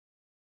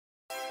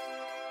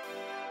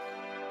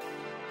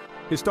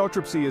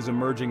Histotripsy is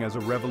emerging as a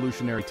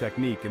revolutionary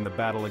technique in the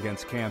battle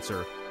against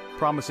cancer,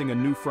 promising a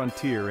new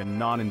frontier in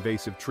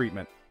non-invasive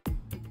treatment.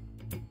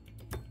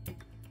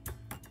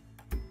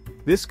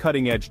 This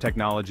cutting-edge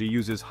technology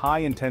uses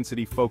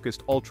high-intensity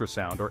focused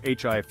ultrasound, or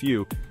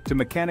HIFU, to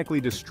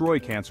mechanically destroy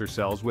cancer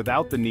cells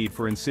without the need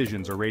for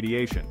incisions or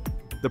radiation.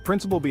 The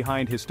principle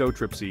behind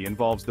histotripsy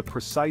involves the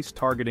precise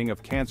targeting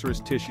of cancerous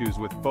tissues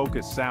with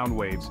focused sound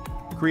waves,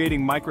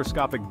 creating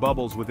microscopic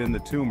bubbles within the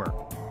tumor.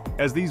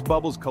 As these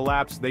bubbles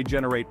collapse, they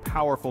generate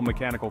powerful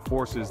mechanical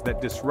forces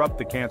that disrupt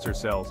the cancer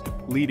cells,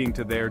 leading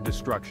to their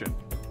destruction.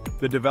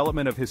 The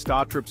development of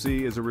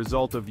histotripsy is a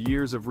result of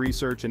years of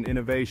research and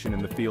innovation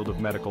in the field of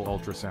medical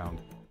ultrasound.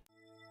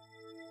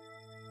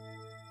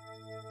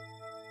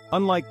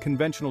 Unlike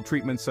conventional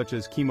treatments such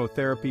as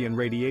chemotherapy and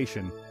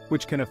radiation,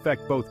 which can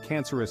affect both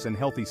cancerous and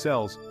healthy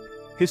cells,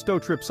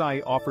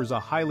 histotripsy offers a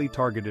highly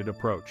targeted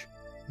approach.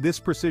 This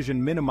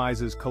precision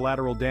minimizes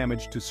collateral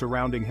damage to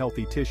surrounding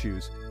healthy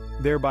tissues,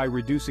 thereby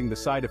reducing the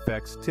side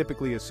effects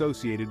typically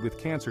associated with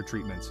cancer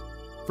treatments.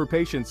 For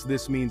patients,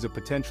 this means a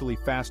potentially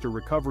faster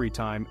recovery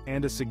time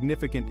and a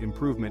significant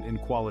improvement in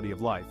quality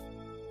of life.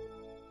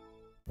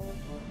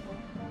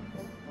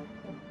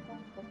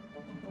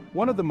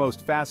 One of the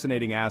most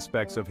fascinating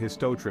aspects of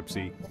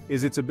histotripsy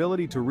is its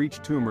ability to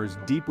reach tumors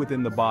deep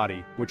within the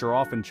body, which are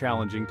often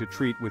challenging to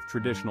treat with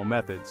traditional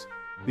methods.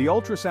 The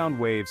ultrasound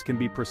waves can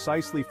be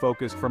precisely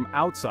focused from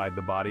outside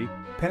the body,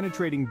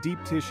 penetrating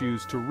deep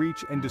tissues to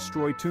reach and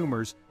destroy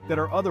tumors that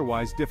are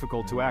otherwise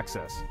difficult to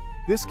access.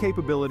 This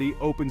capability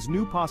opens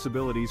new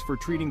possibilities for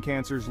treating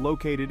cancers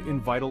located in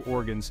vital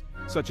organs,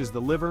 such as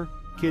the liver,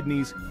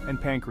 kidneys, and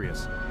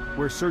pancreas,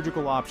 where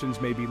surgical options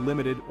may be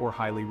limited or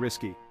highly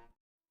risky.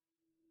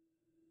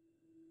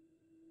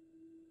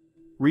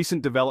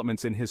 Recent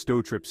developments in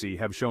histotripsy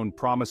have shown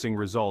promising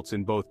results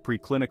in both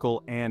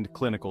preclinical and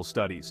clinical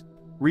studies.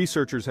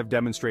 Researchers have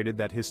demonstrated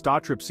that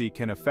histotripsy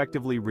can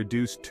effectively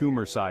reduce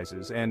tumor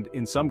sizes and,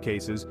 in some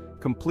cases,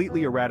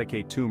 completely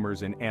eradicate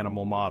tumors in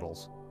animal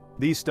models.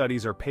 These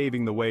studies are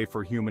paving the way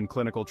for human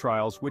clinical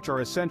trials, which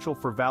are essential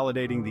for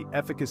validating the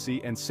efficacy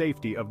and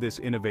safety of this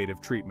innovative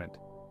treatment.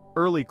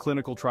 Early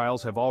clinical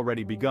trials have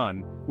already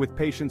begun, with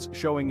patients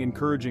showing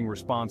encouraging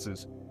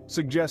responses,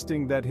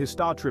 suggesting that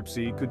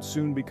histotripsy could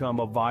soon become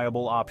a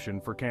viable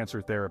option for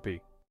cancer therapy.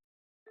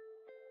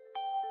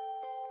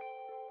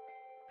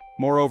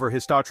 Moreover,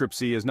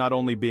 histotripsy is not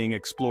only being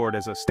explored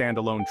as a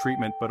standalone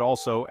treatment but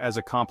also as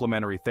a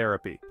complementary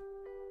therapy.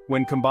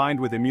 When combined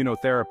with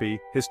immunotherapy,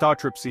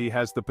 histotripsy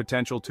has the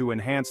potential to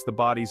enhance the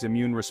body's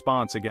immune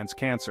response against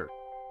cancer.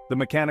 The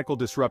mechanical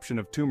disruption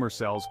of tumor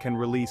cells can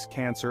release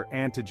cancer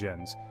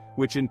antigens,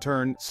 which in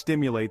turn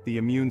stimulate the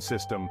immune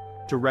system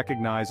to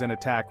recognize and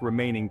attack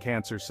remaining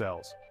cancer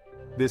cells.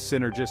 This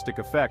synergistic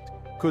effect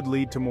could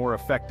lead to more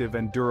effective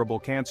and durable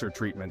cancer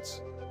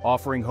treatments,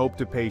 offering hope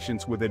to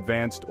patients with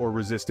advanced or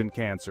resistant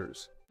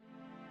cancers.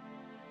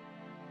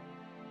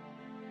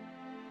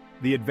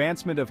 The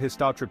advancement of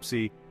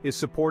histotripsy is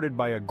supported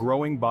by a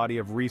growing body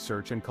of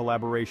research and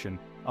collaboration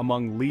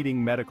among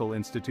leading medical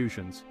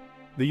institutions.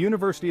 The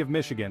University of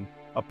Michigan,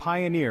 a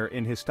pioneer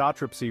in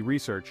histotripsy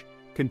research,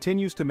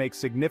 continues to make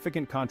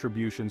significant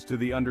contributions to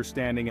the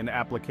understanding and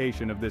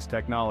application of this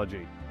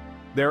technology.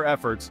 Their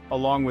efforts,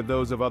 along with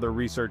those of other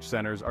research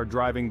centers, are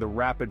driving the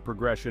rapid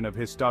progression of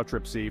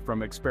histotripsy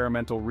from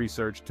experimental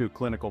research to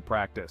clinical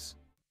practice.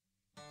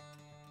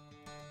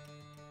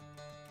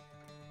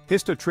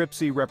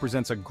 Histotripsy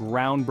represents a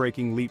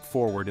groundbreaking leap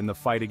forward in the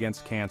fight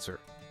against cancer.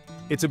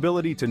 Its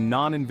ability to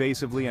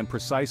non-invasively and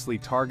precisely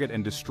target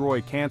and destroy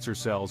cancer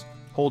cells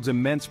holds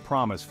immense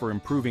promise for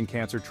improving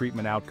cancer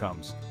treatment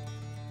outcomes.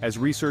 As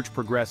research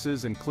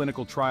progresses and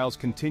clinical trials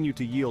continue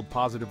to yield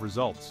positive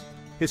results,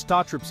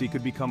 histotripsy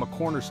could become a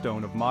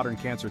cornerstone of modern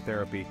cancer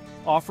therapy,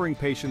 offering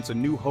patients a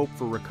new hope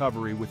for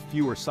recovery with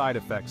fewer side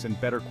effects and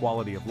better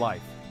quality of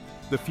life.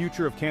 The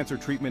future of cancer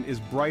treatment is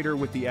brighter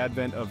with the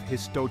advent of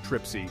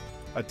histotripsy,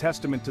 a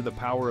testament to the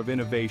power of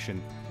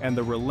innovation and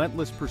the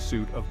relentless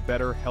pursuit of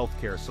better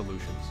healthcare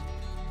solutions.